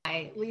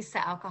Hi,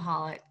 Lisa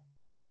Alcoholic.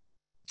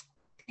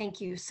 Thank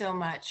you so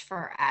much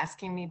for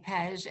asking me,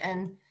 Pej,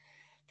 and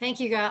thank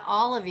you, guys,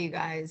 all of you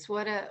guys.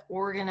 What a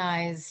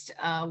organized,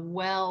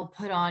 well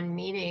put on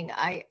meeting.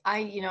 I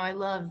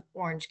love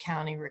Orange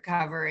County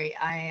recovery.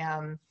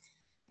 I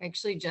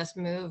actually just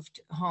moved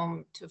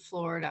home to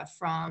Florida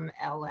from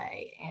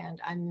LA,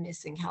 and I'm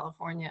missing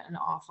California an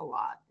awful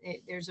lot.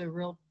 There's a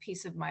real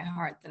piece of my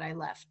heart that I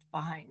left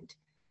behind.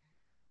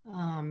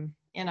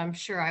 And I'm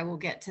sure I will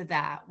get to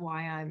that,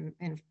 why I'm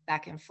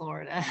back in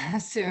Florida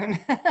soon.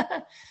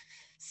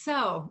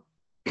 So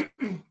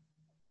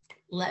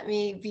let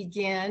me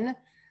begin.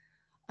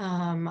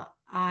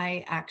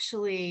 I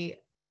actually,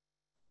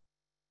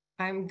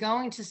 I'm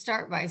going to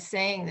start by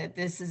saying that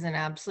this is an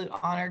absolute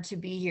honor to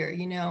be here.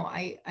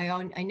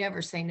 I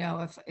never say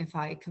no if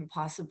I can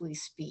possibly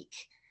speak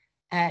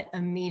at a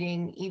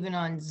meeting, even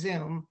on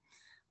Zoom.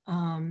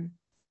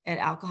 At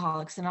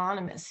Alcoholics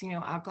Anonymous.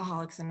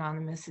 Alcoholics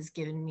Anonymous has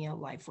given me a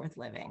life worth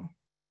living.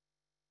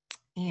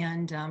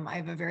 And I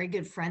have a very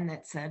good friend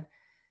that said,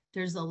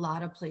 there's a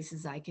lot of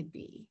places I could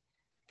be,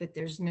 but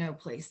there's no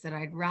place that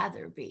I'd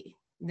rather be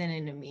than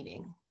in a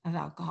meeting of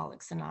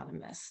Alcoholics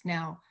Anonymous.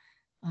 Now,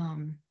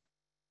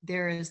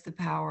 there is the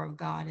power of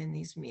God in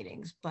these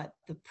meetings, but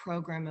the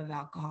program of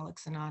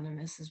Alcoholics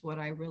Anonymous is what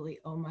I really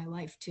owe my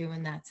life to,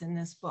 and that's in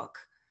this book.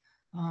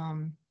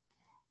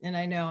 And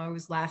I know I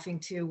was laughing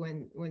too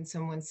when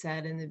someone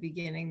said in the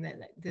beginning that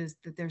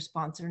their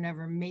sponsor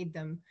never made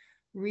them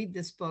read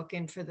this book.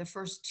 And for the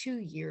first 2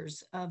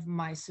 years of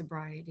my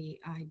sobriety,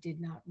 I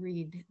did not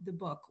read the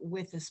book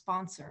with a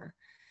sponsor.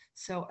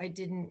 So I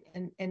didn't,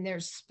 and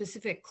there's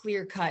specific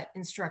clear-cut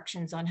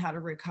instructions on how to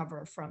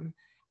recover from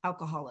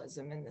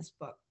alcoholism in this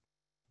book.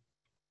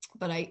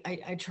 But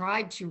I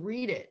tried to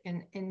read it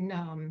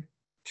in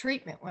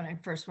treatment when I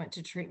first went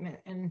to treatment.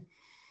 And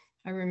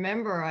I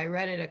remember I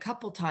read it a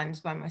couple times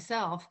by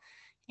myself,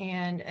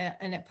 and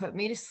it put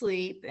me to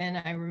sleep. And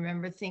I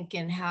remember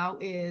thinking, how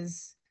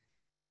is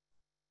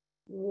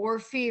war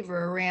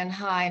fever ran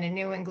high in a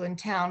New England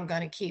town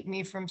going to keep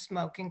me from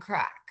smoking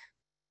crack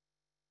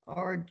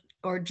or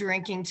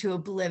drinking to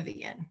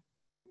oblivion?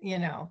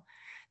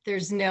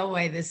 There's no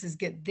way this is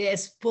good.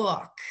 This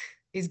book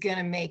is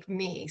going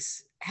to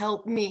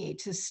help me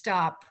to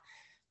stop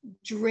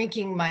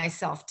drinking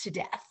myself to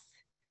death.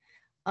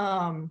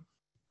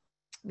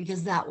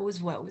 Because that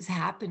was what was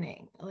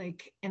happening.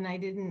 And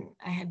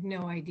I had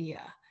no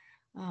idea.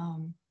 I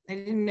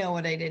didn't know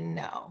what I didn't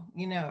know.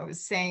 I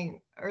was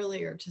saying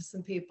earlier to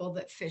some people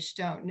that fish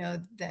don't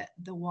know that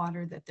the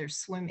water that they're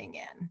swimming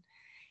in.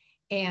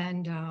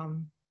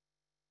 And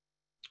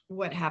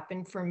what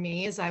happened for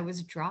me is I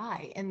was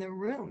dry in the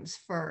rooms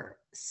for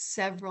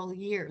several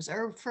years,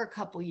 or for a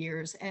couple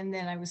years, and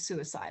then I was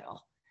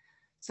suicidal.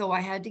 So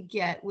I had to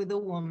get with a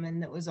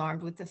woman that was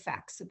armed with the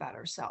facts about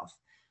herself.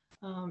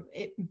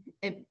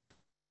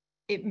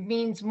 It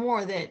means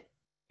more that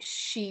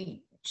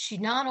she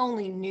not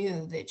only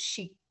knew that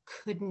she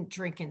couldn't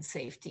drink in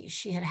safety,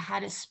 she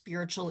had a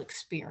spiritual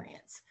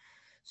experience.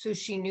 So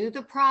she knew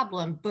the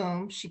problem,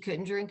 boom, she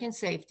couldn't drink in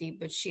safety,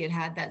 but she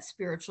had that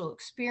spiritual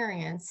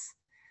experience.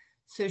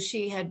 So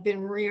she had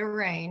been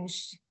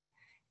rearranged,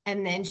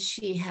 and then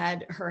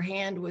her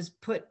hand was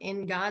put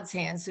in God's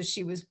hand. So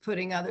she was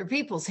putting other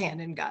people's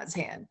hand in God's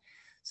hand.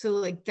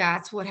 So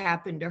that's what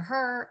happened to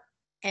her.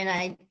 And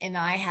I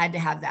had to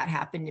have that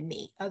happen to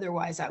me.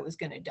 Otherwise I was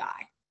going to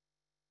die.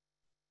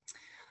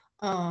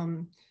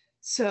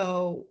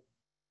 So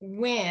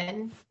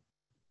when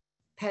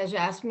Pej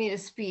asked me to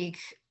speak,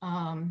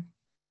 and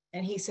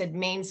he said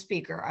main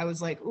speaker, I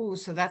was like, ooh,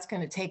 so that's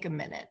going to take a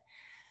minute.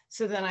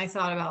 So then I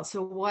thought about,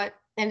 so what,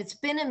 and it's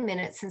been a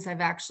minute since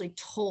I've actually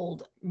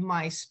told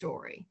my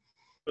story.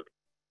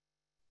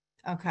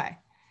 Okay.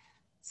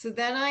 So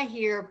then I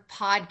hear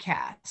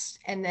podcast,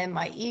 and then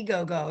my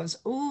ego goes,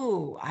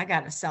 ooh, I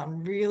got to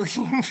sound really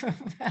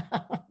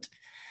profound.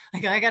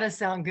 I got to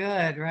sound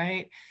good,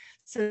 right?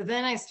 So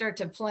then I start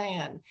to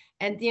plan.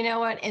 And you know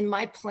what? And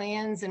my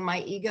plans and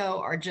my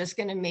ego are just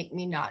going to make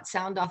me not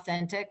sound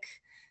authentic,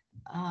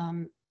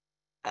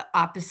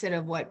 opposite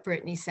of what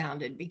Brittany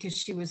sounded, because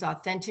she was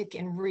authentic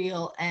and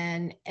real.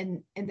 And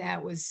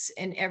that was,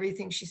 and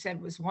everything she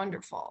said was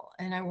wonderful.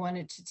 And I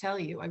wanted to tell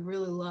you, I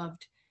really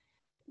loved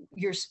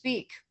your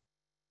speak.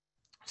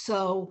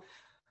 So,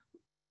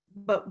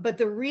 but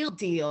the real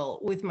deal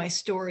with my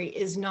story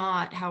is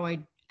not how I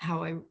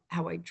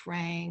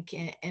drank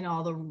and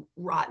all the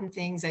rotten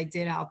things I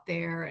did out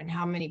there and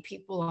how many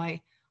people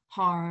I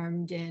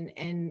harmed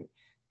and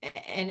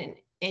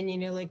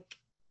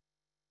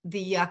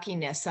the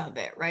yuckiness of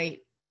it, right?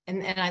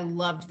 And I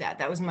loved that.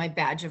 That was my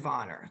badge of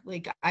honor.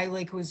 I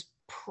was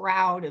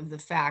proud of the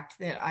fact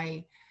that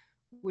I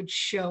would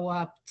show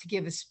up to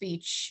give a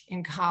speech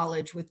in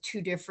college with 2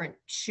 different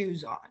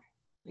shoes on.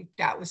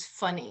 That was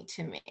funny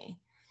to me.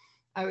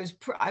 I was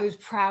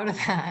proud of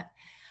that.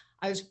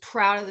 I was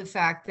proud of the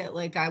fact that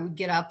I would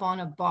get up on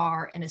a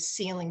bar and a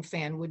ceiling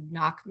fan would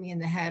knock me in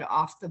the head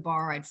off the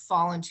bar. I'd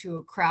fall into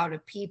a crowd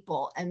of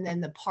people and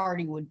then the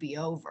party would be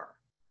over.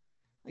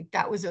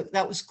 That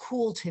was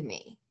cool to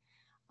me.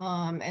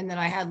 And then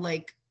I had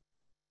like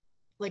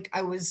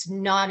I was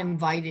not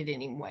invited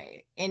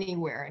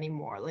anywhere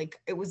anymore. Like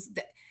it was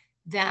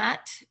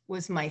that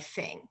was my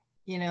thing,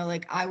 you know,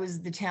 like I was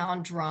the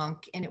town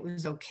drunk and it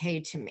was okay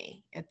to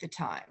me at the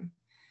time.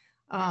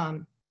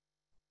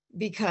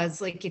 Because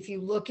like if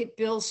you look at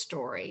Bill's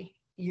story,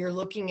 you're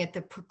looking at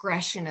the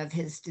progression of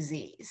his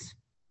disease.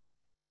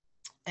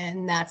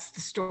 And that's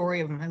the story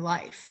of my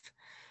life.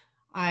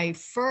 I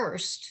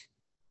first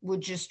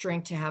would just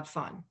drink to have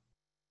fun,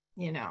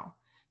 you know.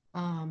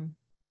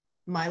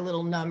 My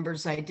little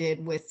numbers I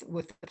did with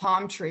the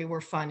palm tree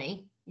were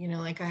funny. You know,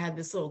 like I had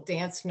this little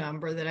dance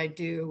number that I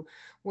do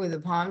with a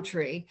palm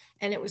tree,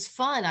 and it was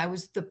fun. I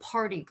was the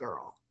party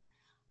girl.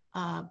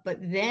 But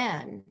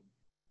then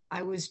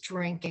I was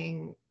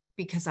drinking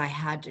because I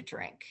had to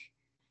drink.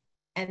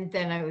 And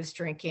then I was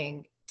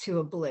drinking to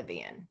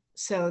oblivion.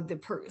 So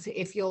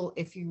if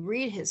you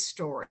read his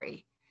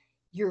story,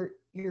 you're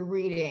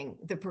reading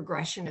the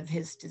progression of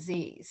his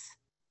disease,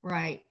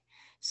 right?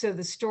 So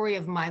the story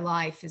of my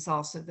life is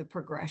also the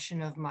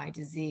progression of my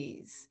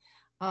disease.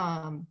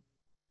 And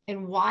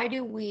why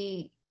do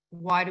we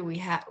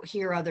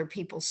hear other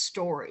people's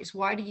stories?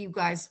 Why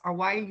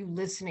are you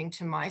listening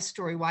to my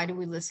story? Why do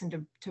we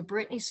listen to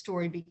Brittany's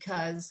story?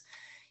 Because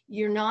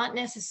you're not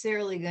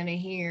necessarily going to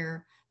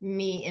hear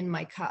me in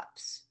my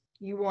cups.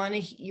 You want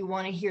to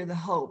hear the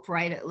hope,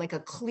 right? Like a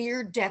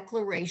clear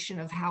declaration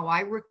of how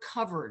I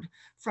recovered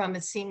from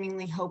a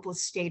seemingly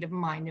hopeless state of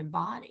mind and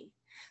body.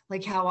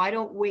 Like how I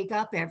don't wake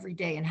up every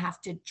day and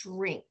have to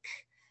drink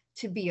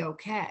to be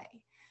okay.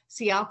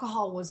 See,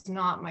 alcohol was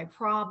not my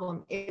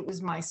problem. It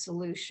was my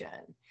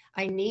solution.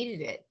 I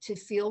needed it to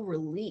feel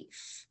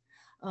relief.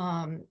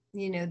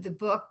 You know, the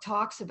book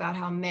talks about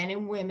how men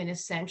and women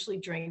essentially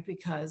drink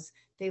because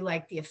they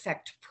like the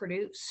effect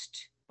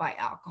produced by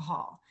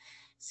alcohol.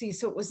 See,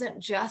 so it wasn't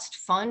just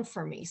fun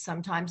for me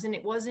sometimes. And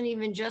it wasn't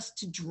even just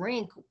to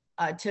drink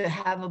to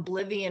have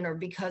oblivion or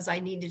because I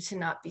needed to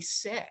not be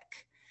sick.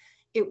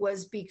 It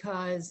was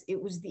because it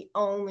was the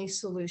only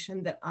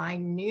solution that I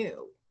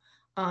knew.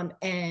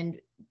 And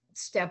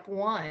step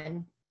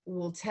one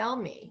will tell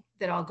me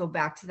that I'll go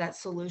back to that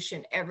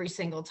solution every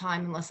single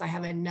time unless I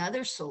have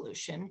another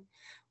solution,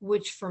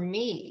 which for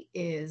me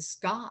is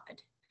God.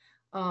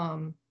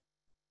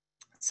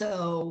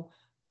 So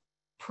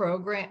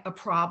a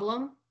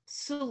problem,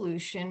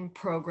 solution,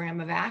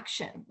 program of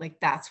action. Like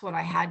that's what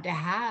I had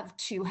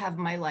to have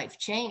my life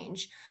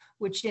change,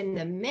 which in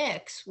the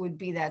mix would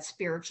be that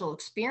spiritual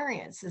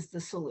experience is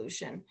the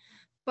solution.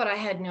 But I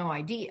had no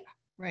idea,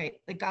 right?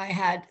 Like I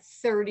had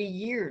 30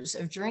 years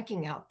of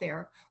drinking out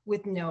there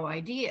with no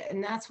idea.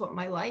 And that's what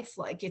my life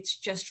like. It's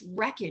just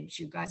wreckage,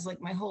 you guys.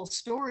 Like my whole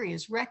story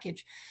is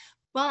wreckage.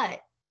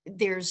 But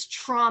there's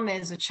trauma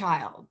as a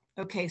child.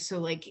 Okay, so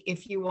like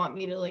if you want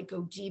me to like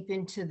go deep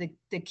into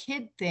the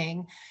kid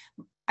thing,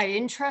 I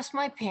didn't trust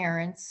my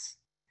parents.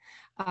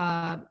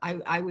 I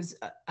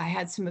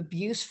had some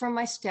abuse from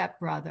my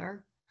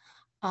stepbrother.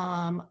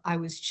 I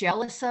was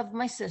jealous of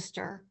my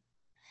sister,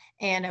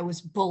 and I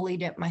was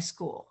bullied at my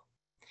school.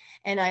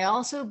 And I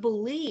also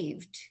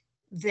believed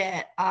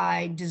that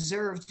I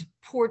deserved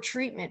poor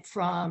treatment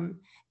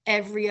from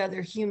every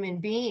other human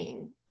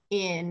being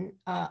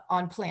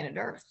on planet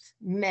Earth,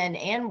 men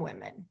and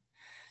women.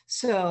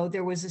 So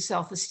there was a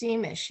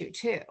self-esteem issue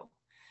too.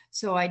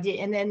 So I did,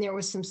 and then there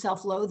was some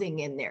self-loathing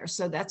in there.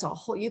 So that's a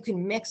whole, you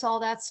can mix all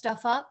that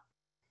stuff up,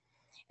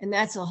 and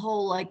that's a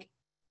whole like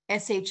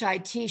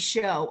SHIT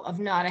show of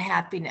not a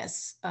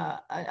happiness,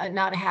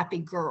 not a happy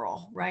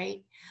girl,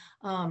 right?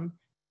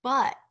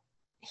 But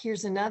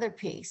here's another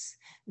piece.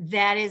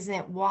 That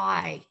isn't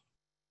why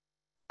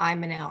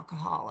I'm an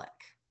alcoholic.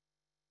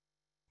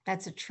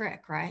 That's a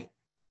trick, right?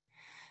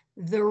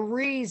 The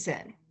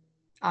reason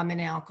I'm an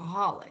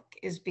alcoholic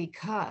is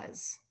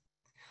because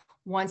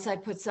once I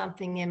put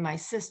something in my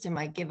system,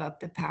 I give up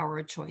the power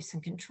of choice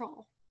and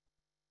control,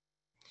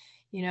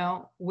 you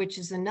know, which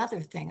is another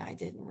thing I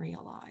didn't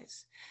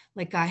realize.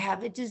 Like I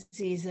have a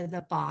disease of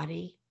the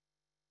body.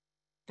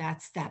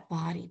 That's that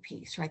body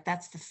piece, right?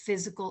 That's the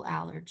physical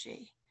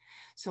allergy.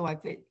 So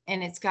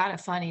and it's got a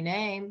funny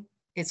name.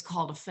 It's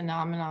called a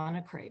phenomenon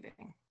of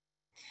craving.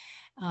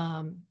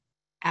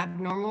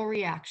 Abnormal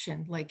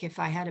reaction. Like if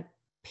I had a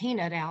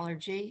peanut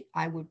allergy,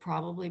 I would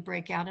probably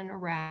break out in a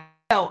rash.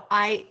 So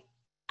I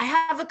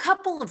have a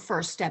couple of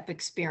first step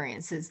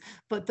experiences,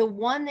 but the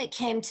one that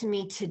came to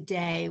me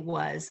today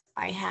was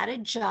I had a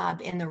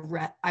job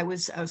I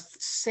was a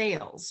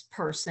sales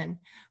person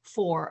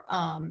for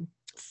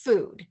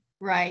food,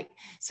 right?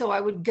 So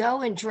I would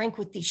go and drink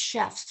with these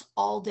chefs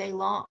all day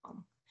long.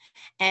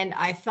 And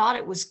I thought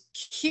it was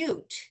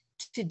cute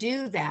to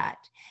do that.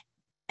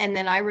 And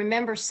then I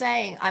remember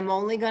saying, I'm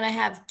only going to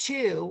have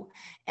two.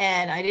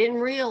 And I didn't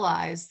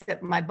realize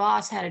that my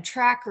boss had a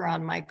tracker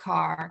on my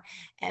car.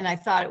 And I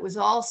thought it was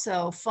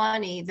also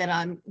funny that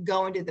I'm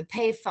going to the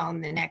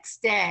payphone the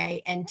next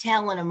day and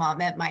telling them I'm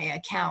at my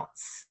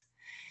accounts,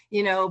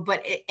 you know,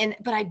 but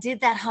I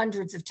did that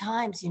hundreds of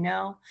times, you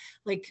know,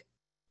 like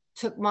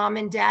took mom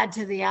and dad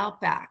to the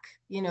Outback,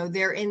 you know,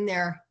 they're in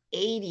their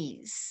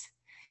 80s.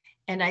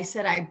 And I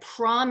said, I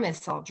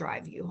promise I'll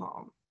drive you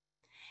home.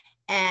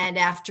 And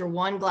after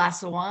one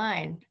glass of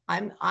wine,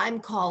 I'm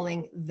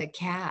calling the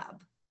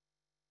cab.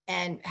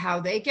 And how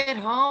they get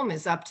home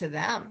is up to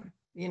them.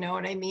 You know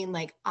what I mean?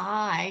 Like,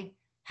 I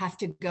have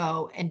to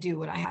go and do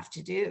what I have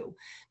to do,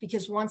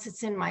 because once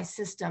it's in my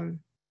system,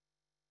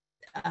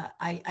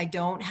 I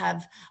don't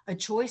have a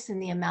choice in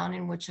the amount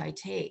in which I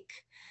take,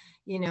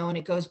 you know. And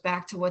it goes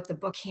back to what the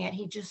book, can't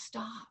he just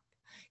stop?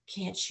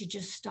 Can't she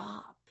just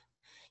stop?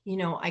 You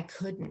know, I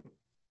couldn't.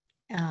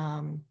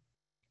 Um,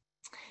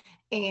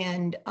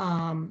 and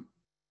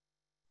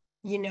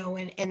you know,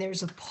 and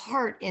there's a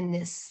part in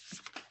this,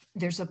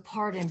 there's a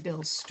part in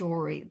Bill's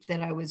story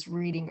that I was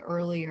reading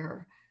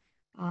earlier.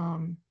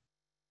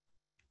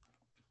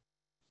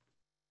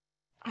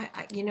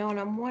 You know, and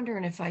I'm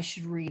wondering if I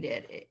should read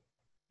it.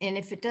 And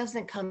if it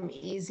doesn't come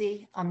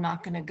easy, I'm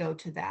not going to go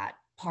to that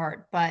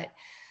part. But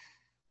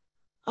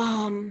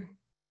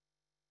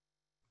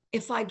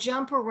if I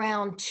jump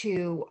around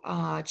to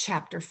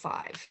chapter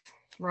 5,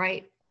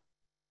 right?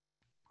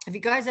 Have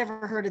you guys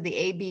ever heard of the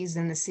A, B's,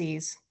 and the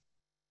C's,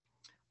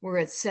 where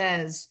it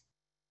says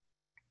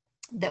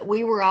that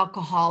we were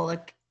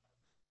alcoholic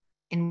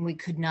and we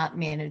could not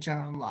manage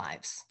our own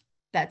lives?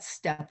 That's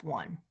step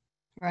 1,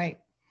 right?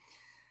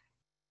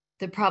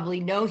 That probably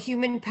no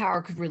human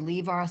power could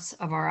relieve us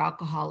of our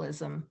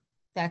alcoholism.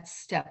 That's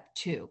step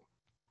 2.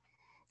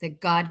 That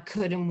God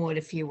could and would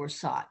if he were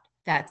sought.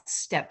 That's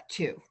step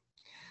 2.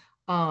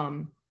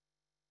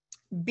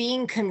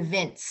 Being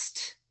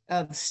convinced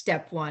of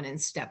step 1 and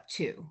step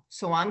 2.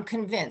 So I'm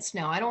convinced.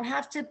 Now, I don't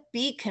have to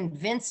be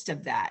convinced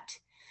of that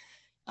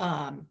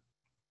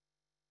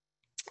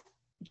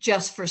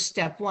just for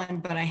step 1,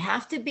 but I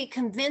have to be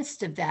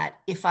convinced of that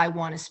if I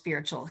want a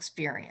spiritual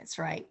experience,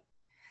 right?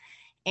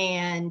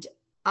 And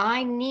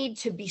I need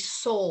to be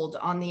sold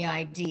on the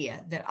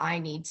idea that I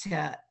need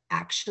to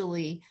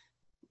actually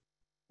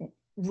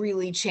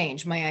really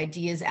change. My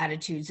ideas,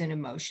 attitudes, and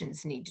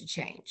emotions need to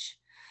change.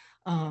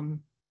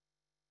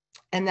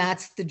 And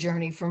that's the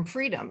journey from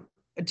freedom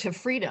to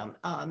freedom.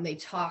 They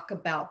talk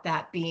about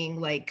that being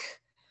like,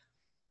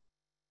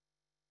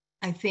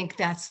 I think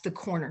that's the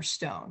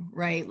cornerstone,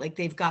 right? Like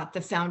they've got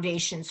the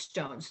foundation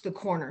stones, the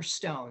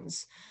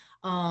cornerstones.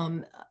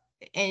 And,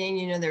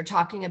 you know, they're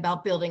talking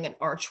about building an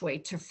archway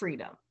to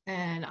freedom.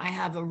 And I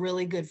have a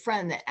really good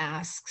friend that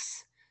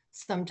asks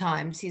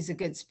sometimes, he's a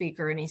good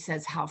speaker, and he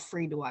says, how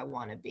free do I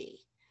want to be?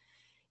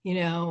 You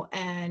know,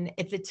 and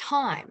at the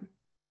time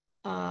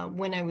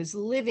when I was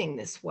living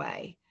this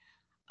way,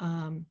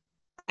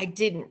 I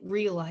didn't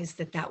realize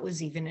that that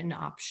was even an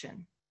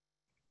option.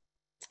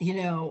 You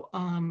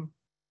know,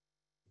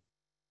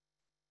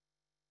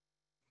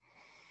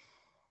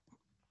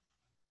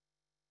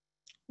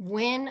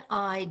 when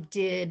I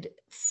did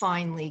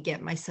finally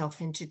get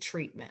myself into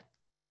treatment,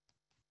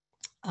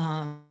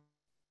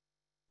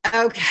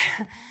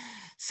 okay,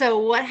 so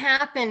what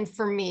happened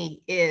for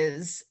me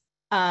is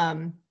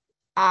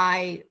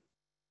I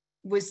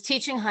was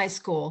teaching high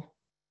school,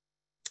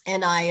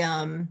 and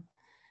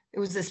it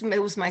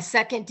was my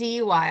second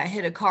DUI. I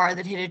hit a car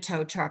that hit a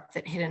tow truck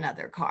that hit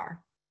another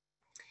car.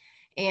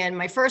 And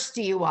my first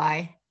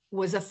DUI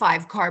was a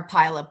 5-car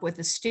pileup with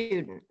a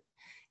student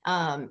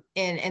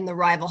in the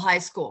rival high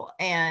school.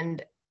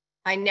 And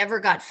I never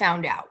got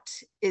found out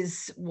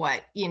is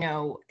what, you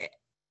know,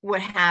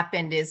 what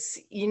happened is,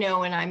 you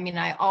know, and I mean,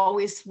 I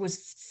always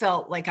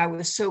felt like I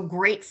was so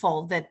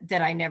grateful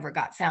that I never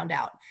got found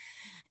out.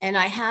 And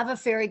I have a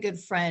very good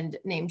friend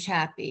named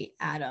Chappie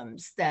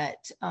Adams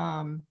that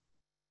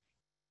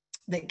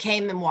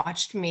came and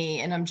watched me,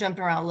 and I'm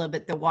jumping around a little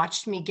bit, that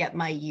watched me get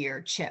my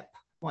year chip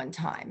one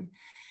time.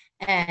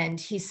 And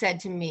he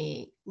said to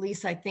me,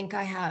 Lisa, I think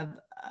I have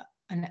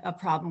a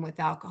problem with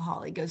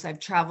alcohol. He goes, I've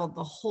traveled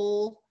the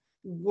whole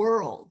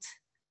world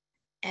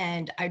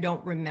and I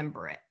don't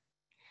remember it.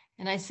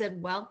 And I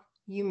said, well,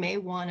 you may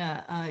want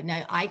to,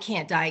 now I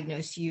can't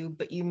diagnose you,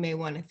 but you may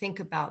want to think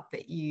about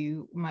that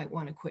you might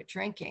want to quit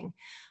drinking.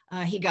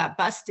 He got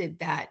busted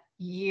that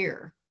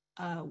year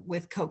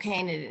with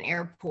cocaine at an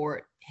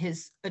airport.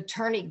 His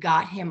attorney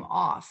got him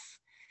off,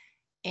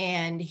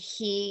 and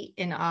he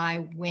and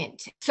I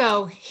went.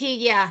 So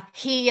he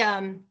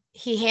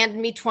handed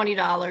me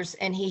 $20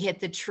 and he hit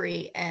the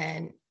tree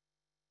and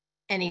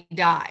he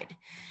died.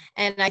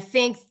 And I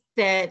think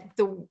that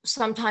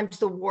sometimes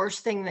the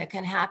worst thing that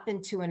can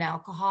happen to an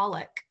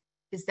alcoholic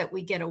is that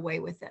we get away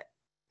with it.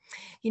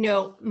 You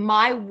know,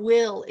 my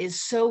will is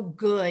so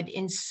good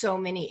in so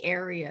many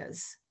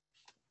areas,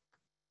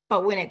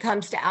 but when it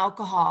comes to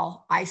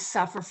alcohol, I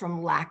suffer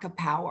from lack of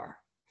power.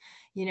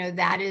 You know,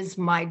 that is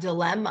my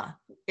dilemma,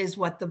 is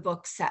what the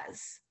book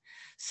says.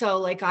 So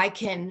like, I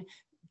can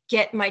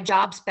get my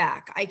jobs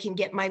back, I can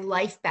get my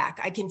life back,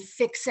 I can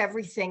fix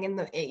everything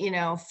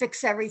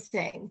fix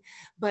everything.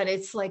 But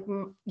it's like,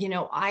 you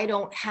know, I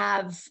don't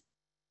have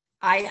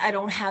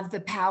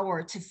the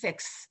power to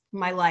fix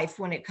my life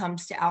when it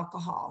comes to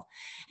alcohol.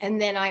 And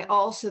then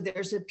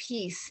there's a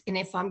piece, and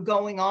if I'm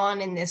going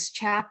on in this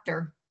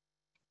chapter,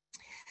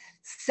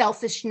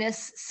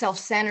 selfishness,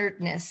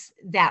 self-centeredness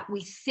that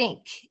we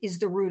think is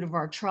the root of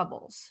our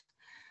troubles,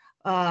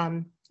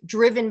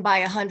 driven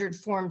by 100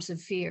 forms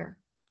of fear,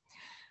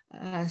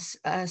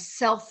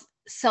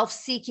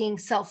 self-seeking,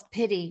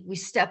 self-pity. We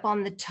step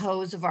on the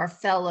toes of our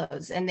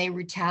fellows and they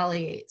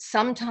retaliate,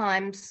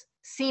 sometimes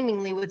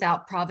seemingly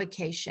without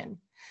provocation.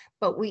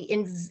 But we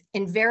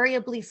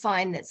invariably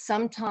find that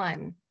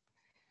sometime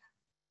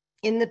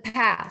in the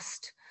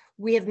past,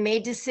 we have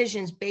made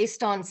decisions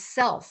based on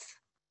self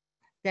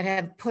that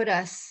have put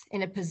us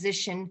in a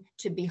position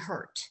to be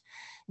hurt.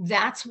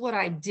 That's what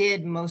I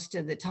did most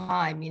of the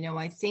time. You know,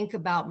 I think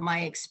about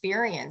my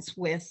experience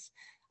with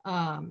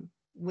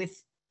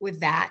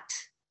that,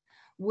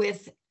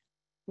 with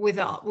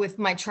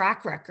my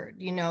track record.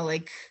 You know,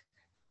 like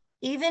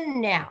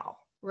even now,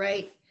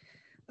 right?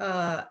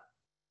 And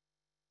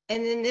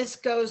then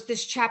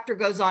this chapter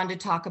goes on to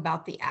talk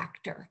about the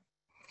actor,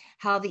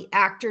 how the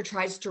actor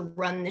tries to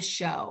run the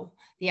show.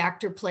 The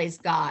actor plays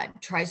God,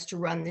 tries to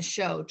run the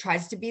show,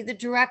 tries to be the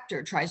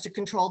director, tries to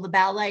control the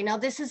ballet. Now,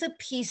 this is a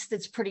piece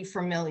that's pretty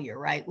familiar,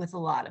 right, with a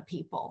lot of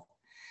people.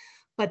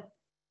 But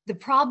the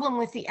problem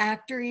with the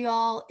actor,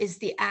 y'all, is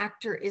the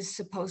actor is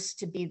supposed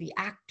to be the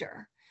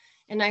actor.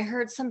 And I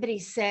heard somebody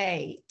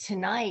say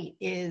tonight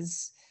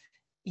is,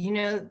 you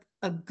know,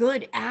 a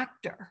good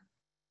actor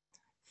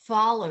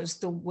follows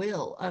the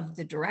will of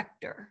the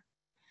director.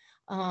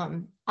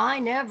 I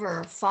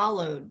never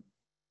followed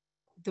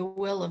the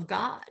will of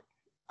God.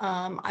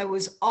 I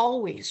was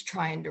always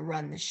trying to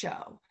run the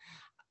show.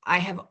 I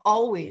have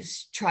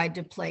always tried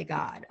to play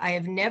God. I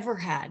have never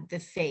had the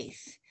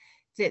faith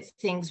that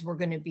things were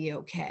going to be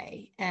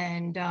okay.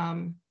 And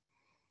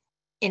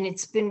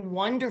it's been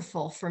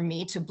wonderful for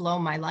me to blow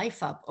my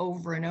life up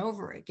over and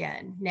over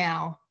again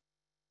now.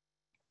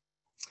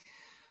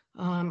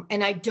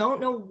 And I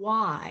don't know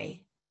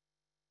why.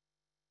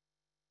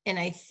 And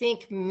I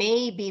think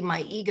maybe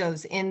my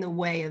ego's in the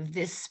way of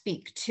this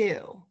speak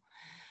too,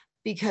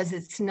 because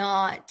it's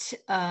not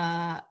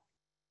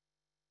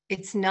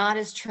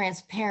as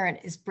transparent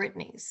as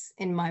Brittany's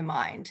in my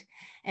mind.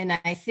 And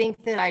I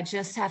think that I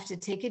just have to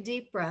take a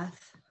deep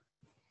breath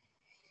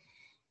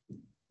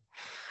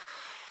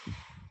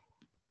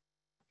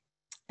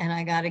and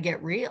I got to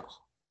get real.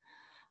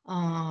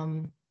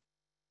 I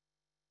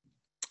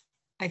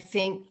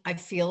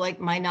feel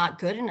like my not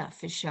good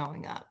enough is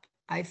showing up.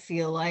 I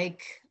feel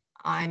like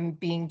I'm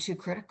being too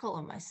critical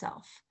of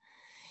myself.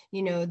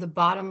 You know, the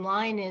bottom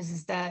line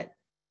is that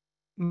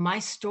my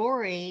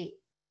story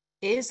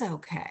is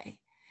okay.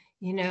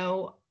 You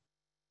know,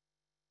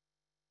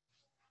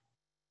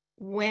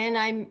 when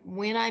I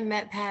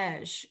met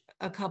Pej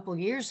a couple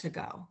years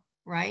ago,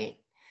 right?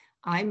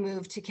 I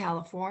moved to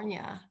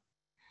California.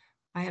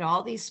 I had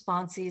all these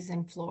sponsees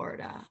in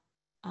Florida.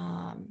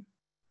 And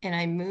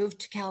I moved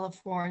to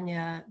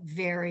California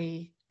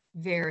very,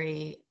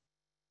 very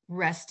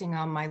resting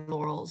on my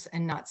laurels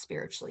and not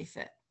spiritually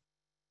fit.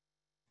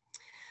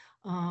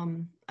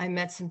 I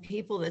met some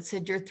people that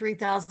said, you're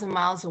 3,000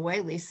 miles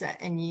away,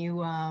 Lisa, and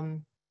you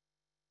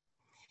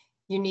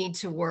need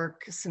to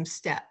work some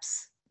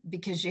steps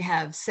because you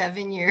have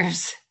 7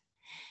 years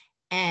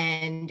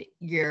and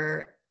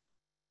you're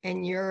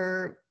in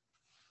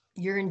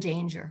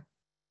danger.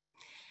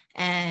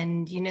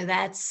 And, you know,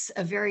 that's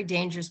a very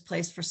dangerous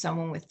place for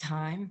someone with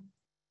time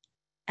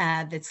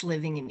that's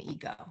living in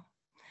ego.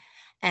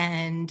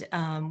 And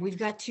we've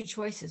got two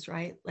choices,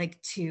 right? Like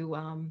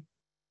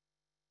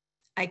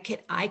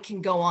I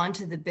can go on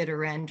to the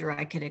bitter end, or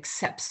I could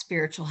accept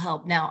spiritual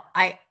help. Now,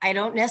 I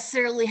don't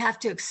necessarily have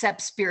to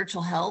accept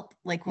spiritual help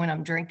like when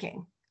I'm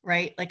drinking,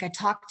 right? Like I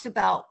talked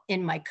about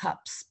in my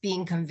cups,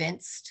 being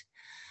convinced.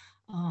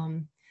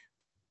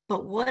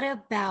 But what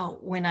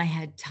about when I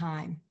had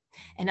time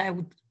and I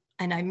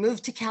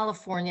moved to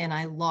California and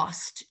I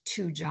lost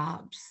 2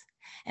 jobs?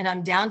 And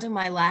I'm down to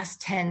my last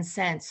 10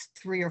 cents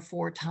 3 or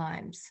 4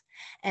 times.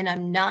 And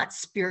I'm not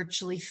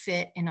spiritually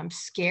fit and I'm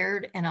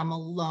scared and I'm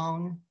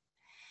alone.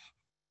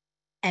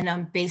 And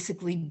I'm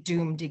basically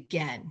doomed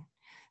again.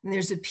 And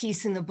there's a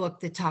piece in the book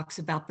that talks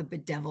about the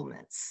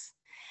bedevilments.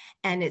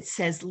 And it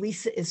says,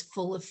 Lisa is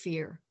full of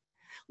fear.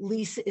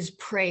 Lisa is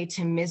prey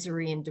to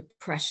misery and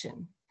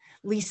depression.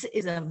 Lisa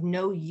is of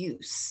no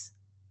use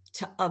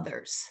to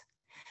others.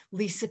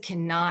 Lisa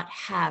cannot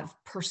have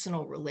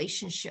personal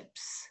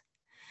relationships.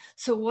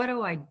 So what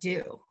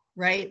do?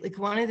 Right? Like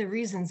one of the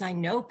reasons I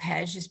know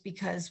Pej is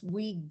because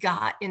we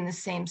got in the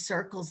same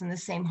circles and the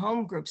same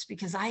home groups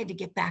because I had to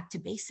get back to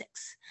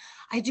basics.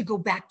 I had to go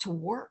back to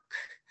work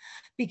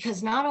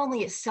because not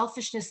only is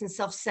selfishness and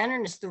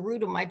self-centeredness the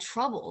root of my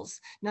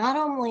troubles, not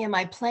only am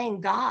I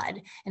playing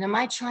God and am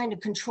I trying to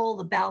control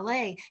the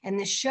ballet and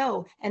the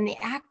show and the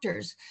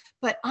actors,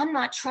 but I'm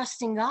not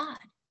trusting God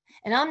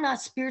and I'm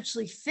not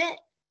spiritually fit.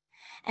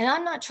 And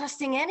I'm not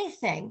trusting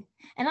anything,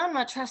 and I'm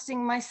not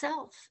trusting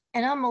myself.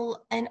 And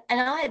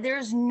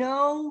there's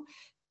no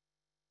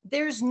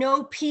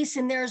peace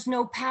and there's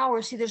no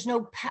power. See,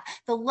 the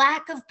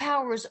lack of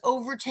power has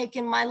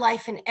overtaken my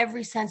life in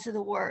every sense of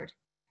the word.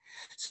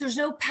 So there's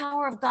no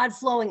power of God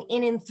flowing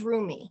in and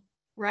through me,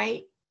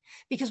 right?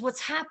 Because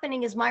what's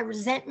happening is my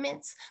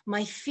resentments,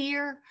 my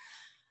fear,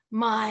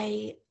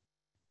 my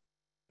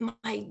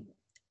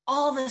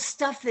all the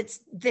stuff that's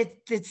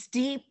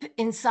deep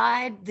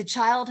inside the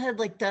childhood,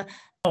 like the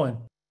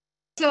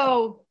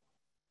so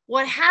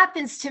what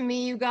happens to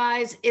me, you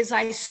guys, is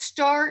I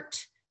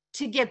start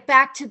to get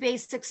back to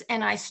basics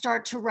and I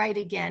start to write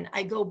again.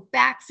 I go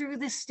back through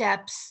the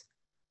steps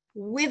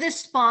with a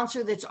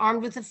sponsor that's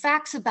armed with the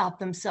facts about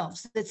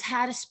themselves, that's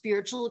had a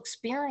spiritual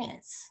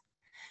experience,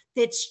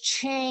 that's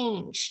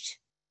changed,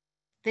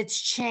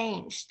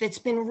 that's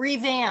been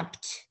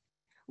revamped,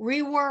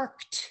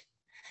 reworked,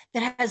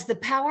 that has the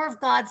power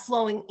of God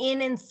flowing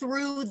in and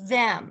through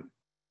them.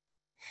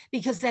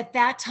 Because at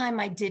that time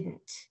I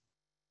didn't.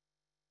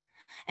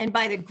 And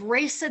by the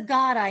grace of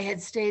God, I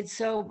had stayed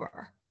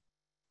sober.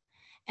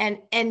 And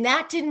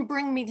that didn't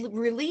bring me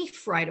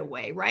relief right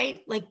away,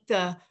 right? Like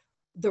the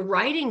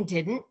writing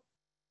didn't.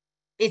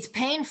 It's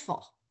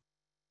painful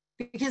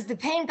because the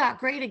pain got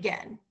great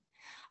again.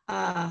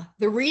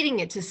 The reading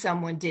it to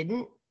someone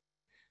didn't.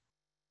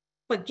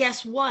 But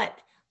guess what?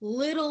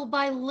 Little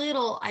by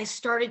little, I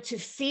started to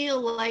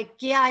feel like,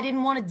 yeah, I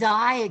didn't want to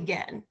die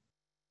again,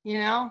 you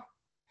know?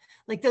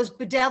 Like those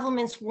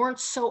bedevilments weren't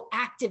so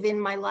active in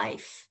my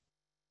life.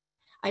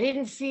 I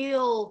didn't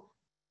feel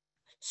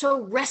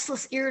so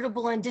restless,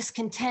 irritable, and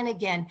discontent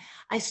again.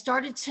 I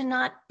started to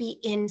not be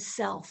in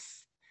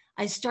self.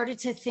 I started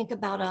to think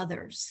about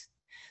others.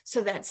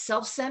 So that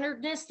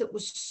self-centeredness that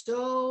was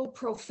so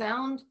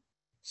profound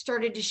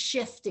started to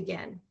shift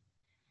again.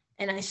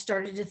 And I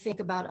started to think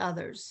about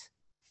others.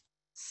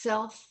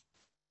 Self,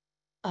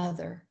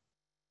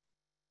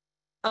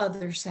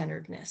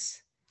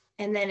 other-centeredness.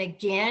 And then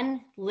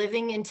again,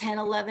 living in 10,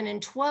 11,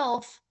 and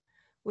 12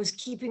 was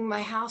keeping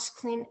my house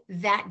clean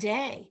that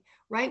day,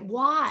 right?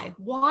 Why?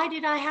 Why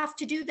did I have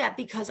to do that?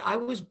 Because I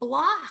was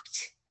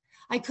blocked.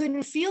 I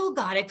couldn't feel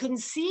God. I couldn't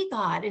see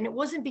God. And it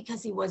wasn't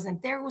because he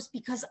wasn't there. It was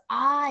because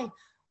I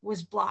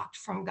was blocked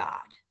from God.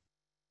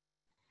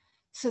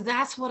 So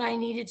that's what I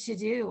needed to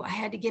do. I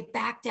had to get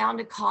back down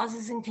to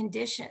causes and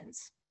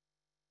conditions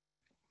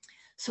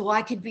so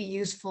I could be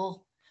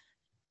useful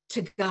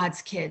to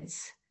God's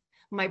kids.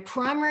 My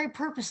primary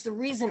purpose, the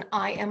reason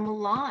I am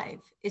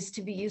alive, is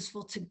to be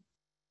useful to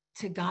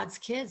God's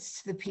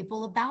kids, to the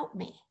people about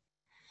me.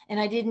 And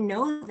I didn't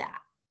know that.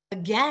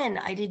 Again,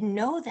 I didn't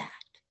know that.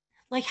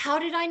 Like, how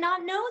did I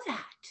not know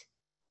that?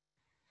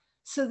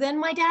 So then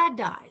my dad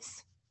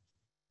dies,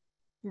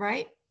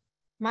 right?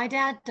 My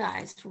dad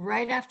dies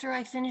right after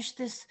I finish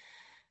this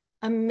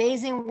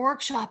amazing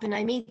workshop and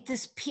I meet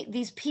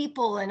these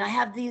people and I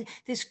have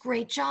this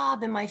great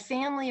job and my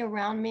family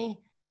around me.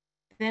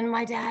 Then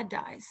my dad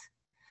dies.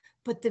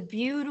 But the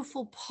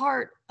beautiful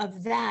part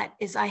of that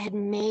is I had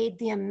made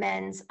the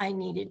amends I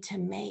needed to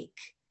make.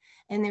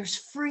 And there's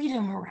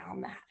freedom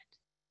around that.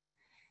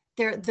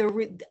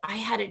 I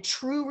had a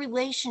true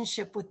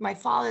relationship with my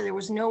father. There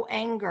was no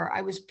anger.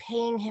 I was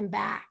paying him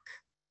back.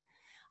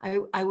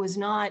 I was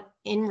not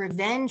in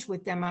revenge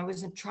with them. I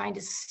wasn't trying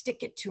to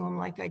stick it to him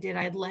like I did.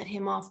 I had let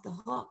him off the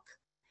hook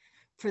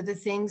for the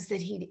things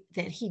that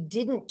he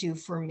didn't do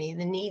for me,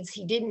 the needs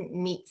he didn't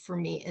meet for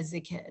me as a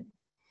kid,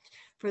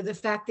 for the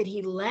fact that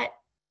he let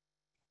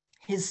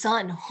his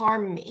son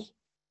harm me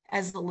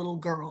as a little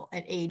girl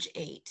at age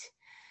 8,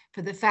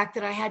 for the fact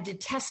that I had to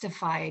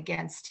testify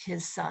against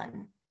his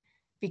son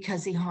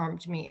because he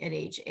harmed me at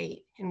age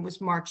 8 and was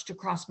marched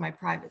across my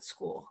private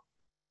school.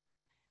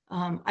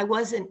 I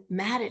wasn't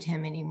mad at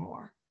him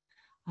anymore.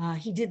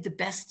 He did the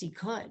best he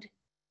could.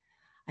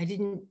 I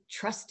didn't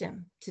trust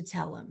him to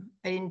tell him.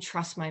 I didn't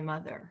trust my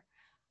mother.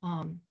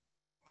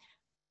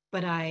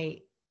 But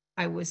I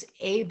was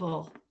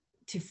able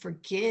to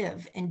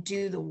forgive and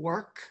do the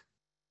work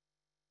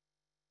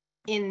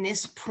in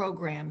this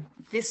program,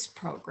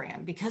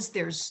 because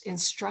there's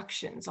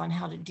instructions on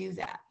how to do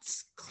that.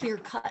 It's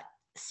clear-cut,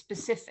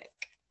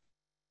 specific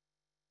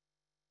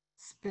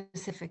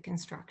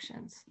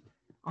instructions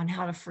on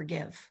how to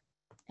forgive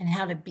and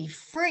how to be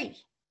free.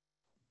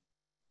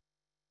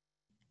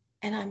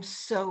 And I'm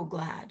so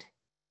glad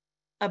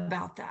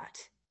about that.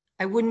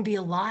 I wouldn't be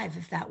alive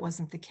if that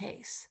wasn't the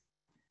case.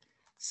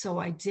 So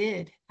I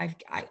did. I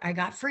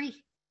got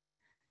free.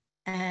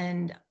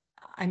 And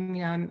I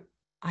mean,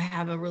 I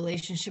have a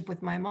relationship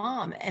with my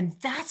mom, and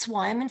that's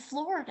why I'm in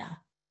Florida.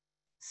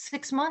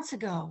 6 months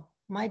ago,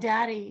 my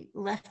daddy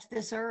left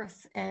this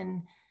earth,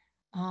 and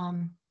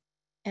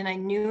I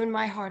knew in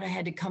my heart I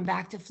had to come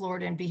back to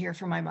Florida and be here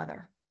for my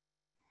mother.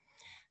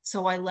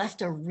 So I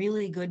left a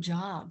really good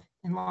job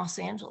in Los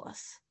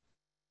Angeles.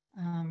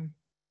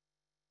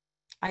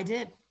 I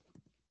did.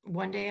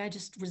 One day I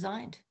just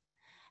resigned,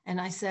 and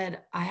I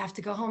said, I have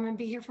to go home and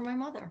be here for my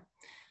mother.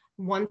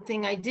 One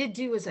thing I did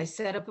do is I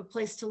set up a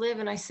place to live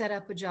and I set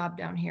up a job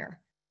down here.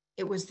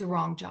 It was the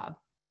wrong job.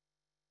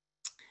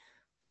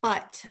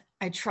 But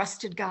I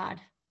trusted God.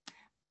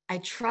 I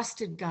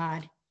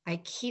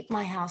keep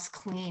my house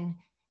clean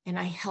and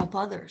I help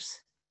others.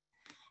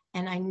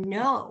 And I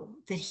know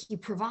that he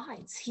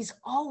provides. He's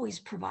always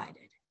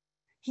provided.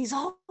 He's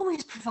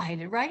always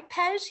provided, right,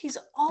 Pej? He's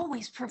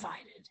always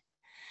provided.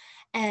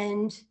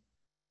 And,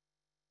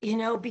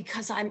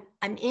 because I'm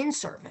in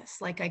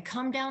service, like I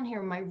come down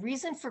here, my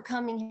reason for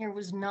coming here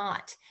was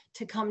not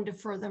to come to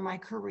further my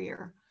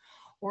career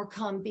or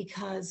come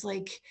because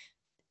like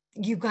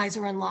you guys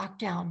are in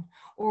lockdown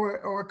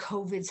or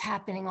COVID's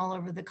happening all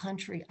over the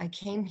country. I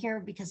came here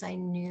because I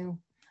knew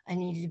I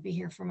needed to be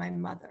here for my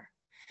mother.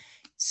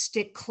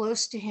 Stick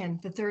close to him.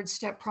 The third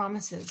step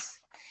promises.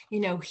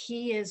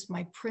 He is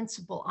my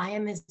principal. I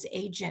am his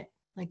agent.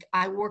 Like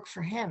I work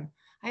for him.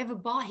 I have a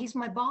boss. He's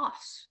my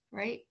boss,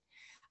 right?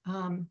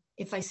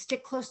 If I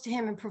stick close to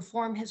him and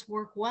perform his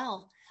work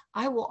well,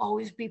 I will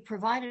always be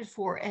provided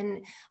for.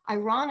 And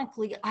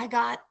ironically, I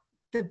got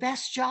the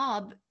best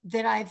job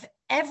that I've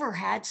ever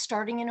had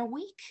starting in a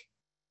week.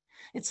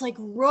 It's like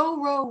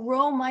row, row,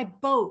 row my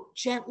boat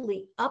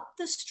gently up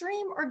the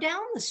stream or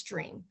down the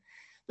stream.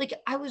 Like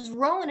I was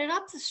rowing it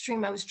up the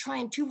stream. I was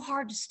trying too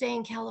hard to stay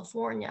in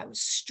California. I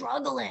was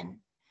struggling.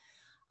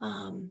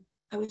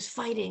 I was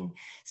fighting.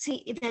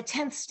 See, that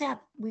 10th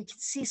step, we can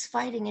cease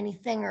fighting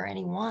anything or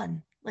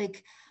anyone.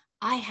 Like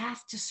I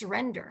have to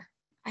surrender.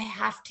 I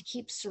have to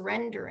keep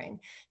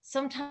surrendering.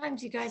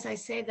 Sometimes, you guys, I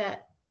say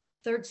that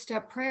third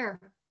step prayer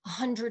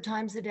 100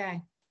 times a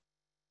day,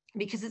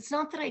 because it's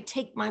not that I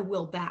take my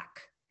will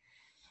back.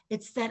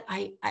 It's that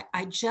I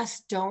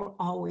just don't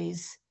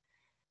always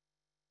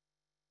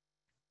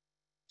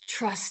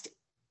trust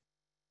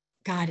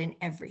God in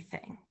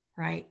everything,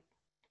 right?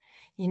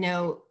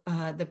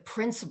 The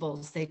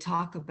principles they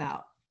talk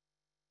about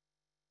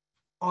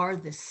are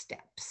the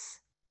steps.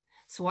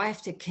 So I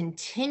have to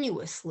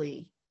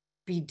continuously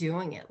be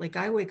doing it. Like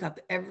I wake up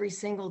every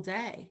single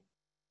day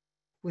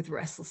with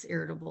restless,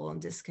 irritable, and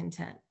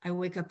discontent. I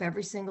wake up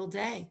every single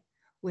day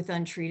with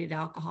untreated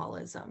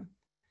alcoholism.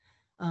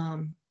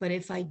 But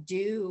if I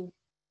do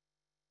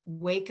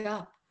wake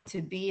up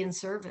to be in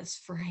service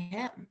for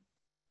him,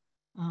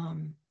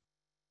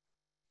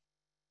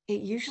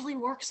 it usually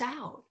works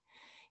out.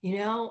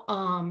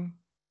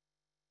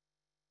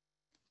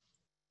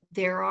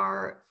 There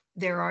are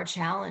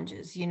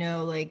challenges,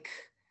 like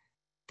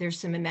there's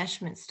some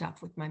enmeshment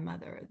stuff with my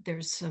mother.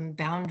 There's some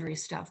boundary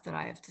stuff that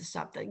I have to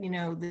stop.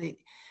 That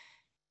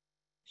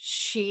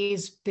she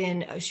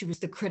was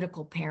the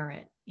critical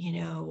parent.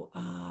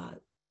 The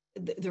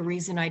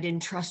reason I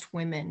didn't trust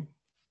women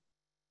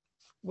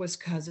was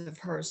because of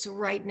her. So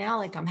right now,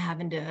 like I'm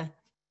having to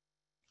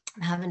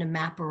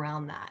map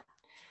around that.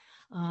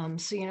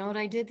 So you know what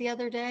I did the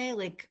other day?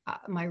 Like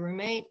my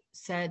roommate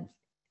said,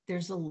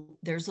 there's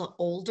an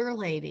older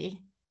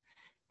lady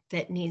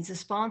that needs a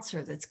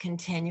sponsor that's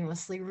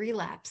continuously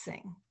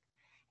relapsing.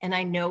 And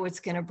I know it's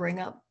going to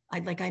bring up, I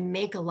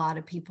make a lot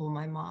of people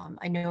my mom.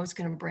 I know it's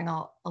going to bring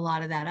a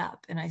lot of that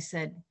up. And I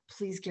said,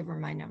 please give her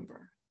my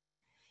number,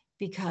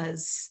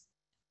 because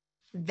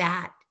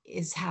that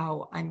is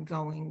how I'm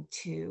going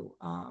to,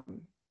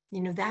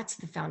 that's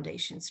the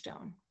foundation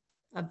stone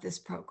of this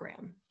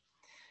program,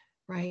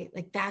 right?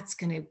 Like that's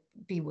going to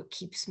be what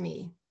keeps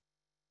me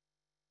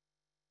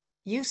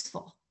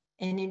useful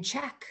and in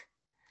check.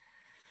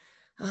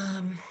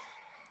 I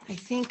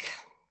think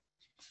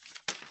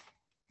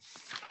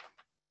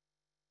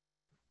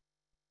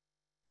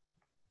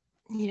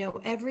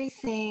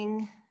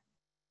everything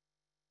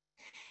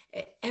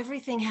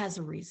has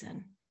a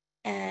reason.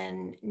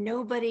 And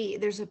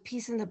there's a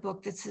piece in the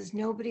book that says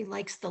nobody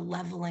likes the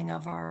leveling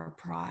of our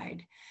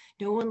pride.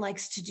 No one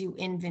likes to do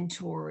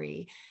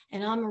inventory.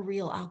 And I'm a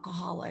real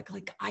alcoholic.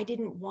 Like I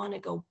didn't want to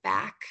go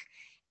back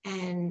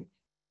and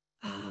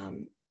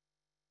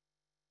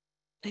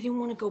I didn't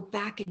want to go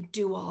back and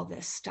do all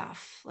this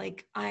stuff.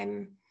 Like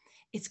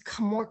it's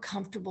more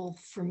comfortable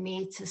for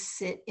me to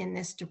sit in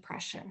this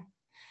depression.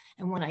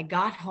 And when I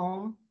got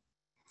home,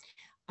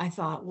 I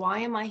thought, why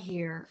am I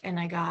here? And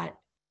I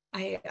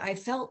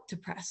felt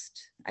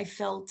depressed. I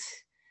felt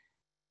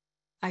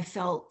like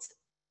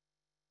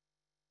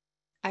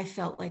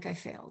I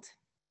failed.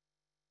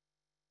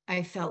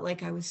 I felt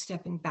like I was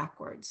stepping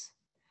backwards.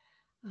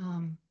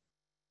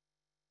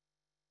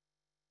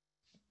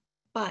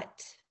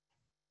 But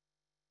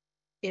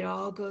it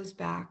all goes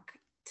back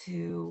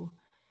to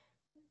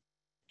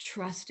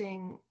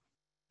trusting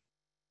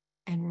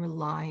and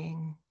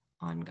relying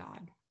on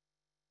God.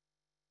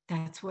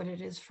 That's what it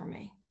is for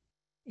me.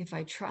 If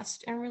I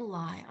trust and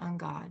rely on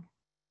God,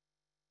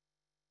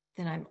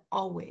 then I'm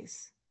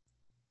always,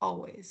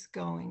 always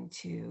going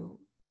to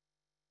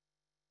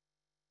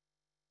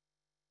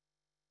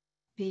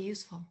be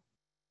useful.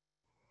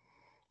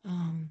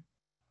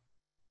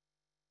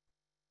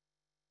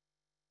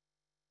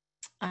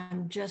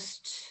 I'm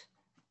just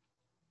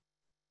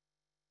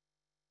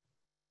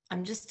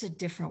a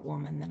different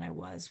woman than I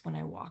was when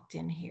I walked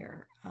in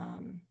here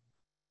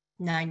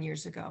 9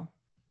 years ago.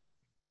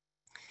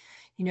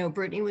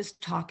 Brittany was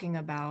talking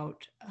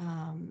about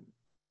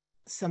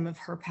some of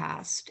her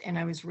past, and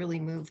I was really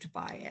moved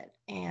by it.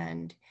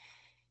 And,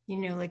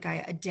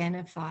 I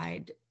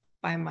identified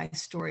by my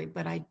story,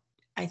 but I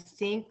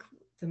think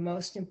the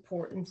most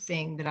important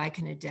thing that I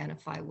can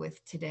identify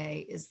with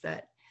today is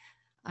that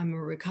I'm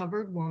a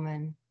recovered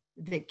woman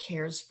that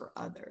cares for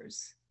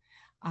others.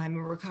 I'm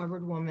a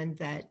recovered woman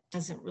that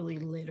doesn't really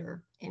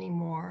litter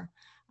anymore.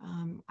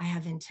 I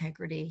have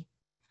integrity.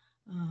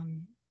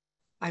 Um,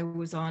 I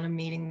was on a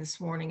meeting this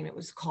morning and it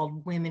was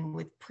called Women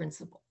with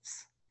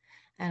Principles.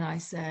 And I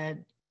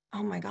said,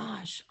 oh my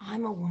gosh,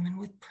 I'm a woman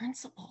with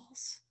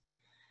principles.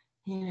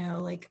 You know,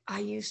 like I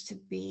used to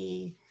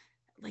be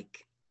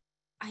like,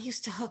 I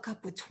used to hook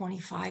up with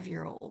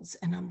 25-year-olds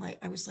and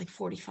I was like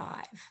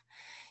 45.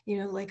 You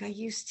know, like I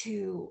used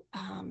to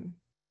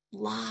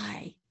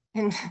lie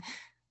and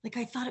like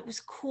I thought it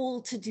was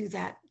cool to do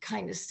that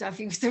kind of stuff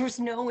because there was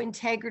no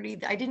integrity.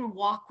 I didn't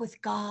walk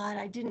with God.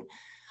 I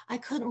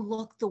couldn't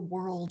look the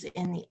world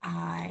in the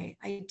eye.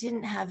 I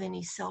didn't have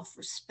any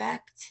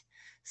self-respect,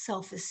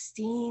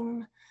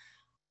 self-esteem.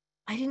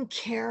 I didn't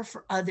care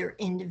for other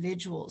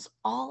individuals.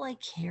 All I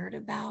cared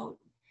about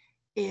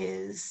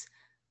is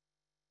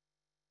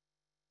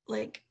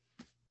like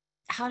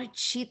how to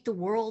cheat the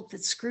world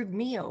that screwed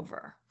me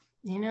over.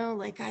 You know,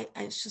 like I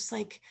was just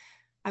like,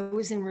 I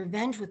was in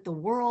revenge with the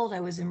world. I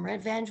was in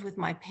revenge with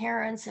my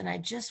parents, and I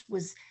just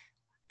was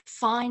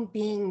fine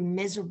being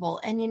miserable.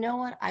 And you know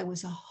what? I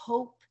was a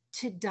hope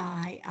to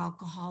die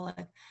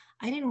alcoholic.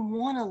 I didn't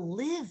want to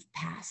live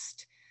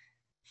past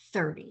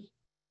 30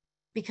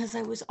 because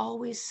I was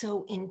always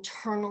so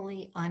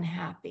internally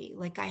unhappy.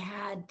 Like I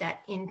had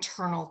that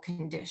internal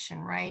condition,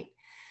 right?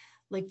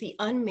 Like the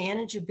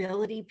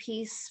unmanageability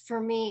piece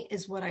for me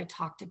is what I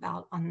talked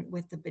about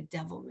with the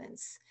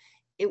bedevilments.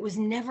 It was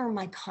never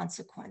my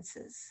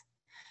consequences.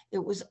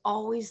 It was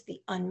always the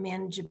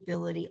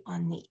unmanageability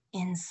on the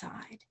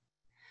inside.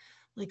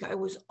 Like I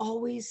was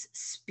always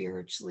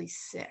spiritually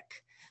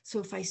sick. So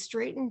if I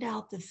straightened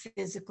out the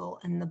physical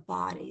and the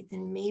body,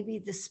 then maybe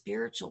the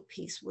spiritual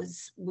piece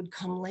would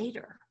come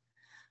later.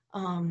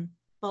 Um,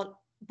 but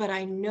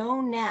I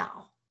know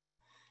now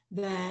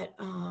that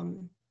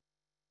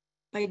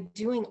by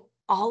doing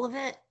all of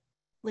it,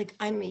 like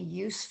I'm a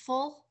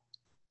useful,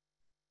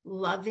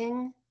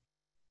 loving,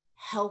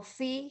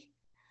 healthy,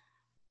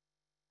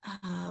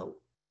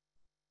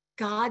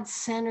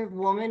 God-centered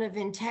woman of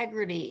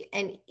integrity.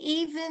 And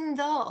even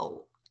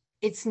though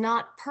it's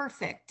not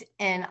perfect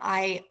and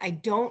I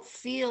don't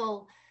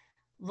feel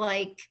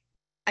like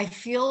I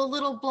feel a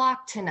little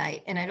blocked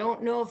tonight and I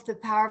don't know if the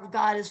power of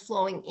God is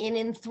flowing in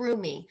and through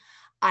me,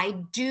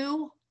 I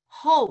do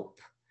hope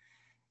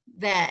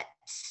that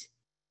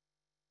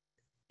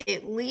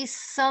at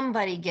least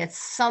somebody gets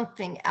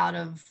something out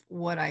of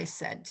what I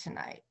said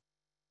tonight.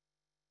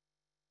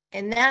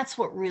 And that's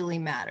what really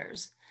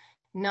matters.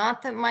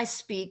 Not that my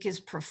speak is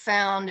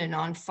profound and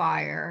on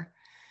fire,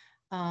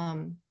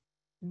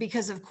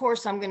 because of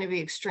course I'm going to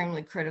be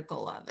extremely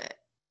critical of it.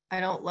 I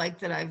don't like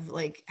that I've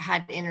like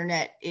had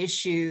internet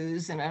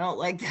issues, and I don't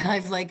like that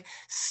I've like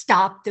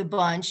stopped a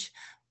bunch.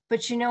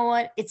 But you know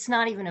what? It's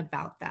not even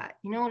about that.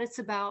 You know what it's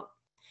about?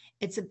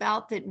 It's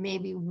about that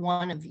maybe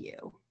one of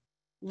you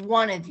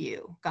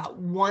got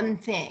one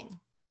thing.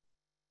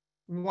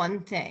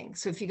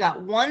 So if you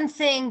got one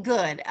thing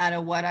good out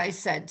of what I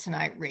said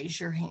tonight, raise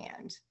your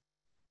hand.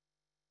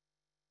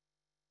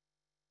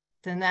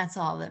 Then that's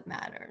all that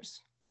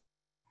matters,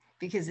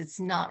 because it's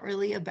not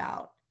really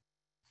about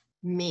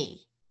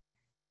me.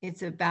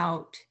 It's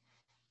about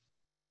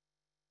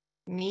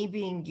me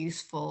being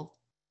useful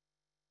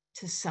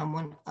to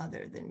someone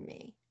other than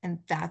me. And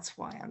that's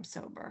why I'm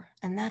sober.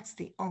 And that's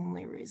the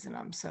only reason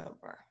I'm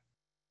sober.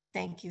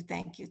 Thank you,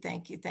 thank you,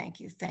 thank you, thank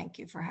you, thank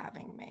you for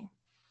having me.